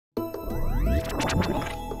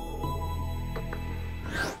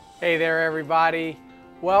Hey there, everybody.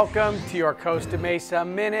 Welcome to your Costa Mesa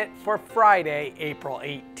Minute for Friday, April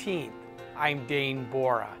 18th. I'm Dane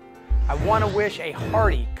Bora. I want to wish a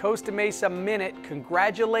hearty Costa Mesa Minute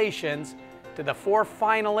congratulations to the 4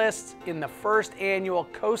 finalists in the first annual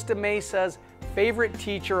Costa Mesa's Favorite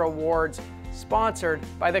Teacher Awards, sponsored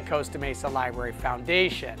by the Costa Mesa Library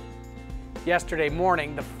Foundation. Yesterday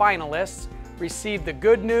morning, the finalists received the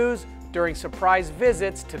good news during surprise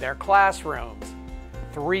visits to their classrooms.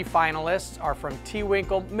 3 finalists are from T.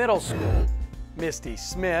 Winkle Middle School: Misty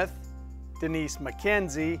Smith, Denise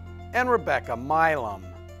McKenzie, and Rebecca Milam.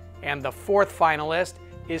 And the 4th finalist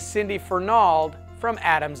is Cindy Fernald from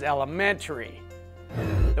Adams Elementary.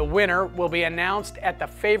 The winner will be announced at the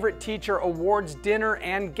Favorite Teacher Awards Dinner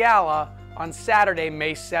and Gala on Saturday,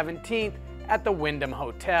 May 17th at the Wyndham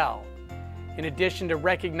Hotel. In addition to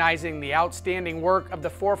recognizing the outstanding work of the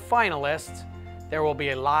 4 finalists, there will be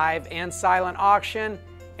a live and silent auction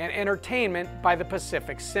and entertainment by the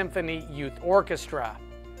Pacific Symphony Youth Orchestra.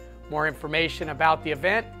 More information about the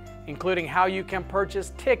event, including how you can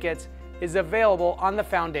purchase tickets, is available on the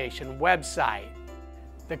Foundation website.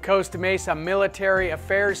 The Costa Mesa Military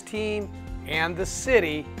Affairs Team and the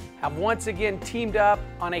city have once again teamed up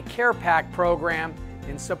on a care pack program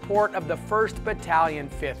in support of the 1st Battalion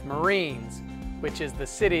 5th Marines, which is the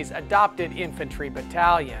city's adopted infantry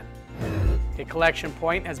battalion. A collection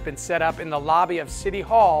point has been set up in the lobby of City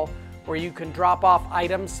Hall where you can drop off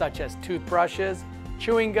items such as toothbrushes,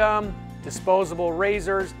 chewing gum, disposable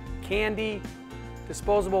razors, candy,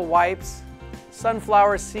 disposable wipes,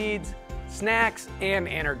 sunflower seeds, snacks, and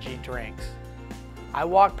energy drinks. I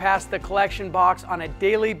walk past the collection box on a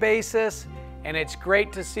daily basis, and it's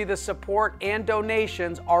great to see the support and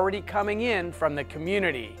donations already coming in from the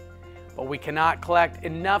community. But we cannot collect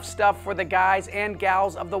enough stuff for the guys and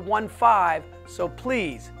gals of the 1-5, so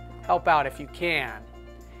please help out if you can.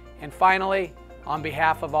 And finally, on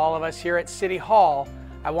behalf of all of us here at City Hall,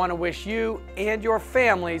 I want to wish you and your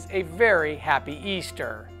families a very happy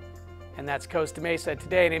Easter. And that's Costa Mesa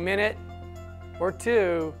Today in a minute or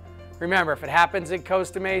two. Remember, if it happens in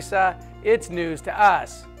Costa Mesa, it's news to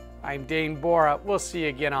us. I'm Dane Bora. We'll see you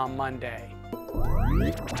again on Monday.